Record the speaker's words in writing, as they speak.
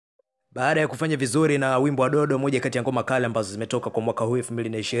Baada ya kufanya vizuri na wimbo wa Dodo, moja kati ya ngoma kali ambazo zimetoka kwa mwaka huu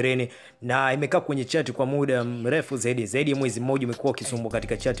 2020 na imekaa kwenye chati kwa muda mrefu zaidi ya mwezi mmoja, imekuwa kisumbua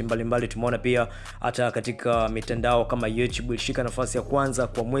katika chati mbalimbali. Tumeona pia hata katika mitandao kama YouTube ilishika nafasi ya kwanza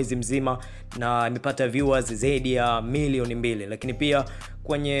kwa mwezi mzima na imepata viewers zaidi ya milioni 2. Lakini pia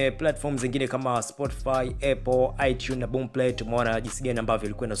kwenye platform zingine kama Spotify, Apple, iTunes na Boomplay tumeona jinsi gani ambavyo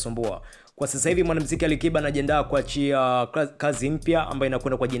ilikuwa inasumbua. Kwa sasa hivi mwanamuziki Alikiba anajiandaa kuachia kazi mpya ambayo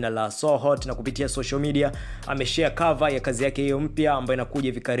inakwenda kwa jina la So Hot, na kupitia social media ameshare cover ya kazi yake hiyo mpya ambayo inakuja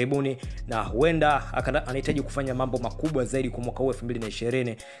hivi karibuni, na huenda anahitaji kufanya mambo makubwa zaidi kwa mwaka huu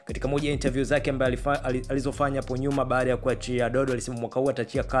 2020. Katika moja ya interview zake ambayo alizofanya hapo nyuma baada ya kuachia Dodo, alisema mwaka huu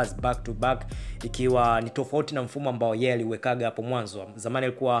ataachia kazi back to back, ikiwa ni tofauti na mfumo ambao yeye aliwekaga hapo mwanzo. Zamani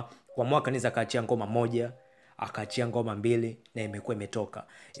alikuwa kwa mwaka anaweza kaachia ngoma moja, akaachia ngoma 2 na imekuwa imetoka.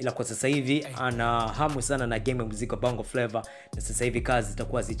 Ila kwa sasa hivi ana hamu sana na game ya muziki wa Bongo Flava, na sasa hivi kazi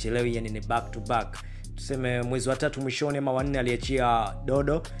zitakuwa zichelewi, yani ni back to back. Tuseme mwezi wa 3 mwishoni ama wa 4 aliachia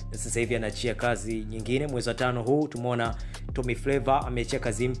Dodo, na sasa hivi anaachia kazi nyingine. Mwezi wa 5 huu tumeona Tommy Flavor ameachia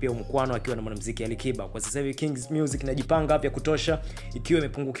kazi mpya Mkwano akiwa na mwanamuziki Alikiba. Kwa sasa hivi Kings Music inajipanga vya kutosha, ikiwa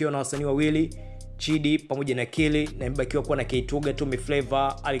imepungukiwa na wasanii wawili, Chidi pamoja na Kili, na imebakiwa kuwa na K2, Tommy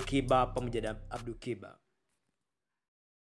Flavor, Alikiba pamoja na Abdul Kiba.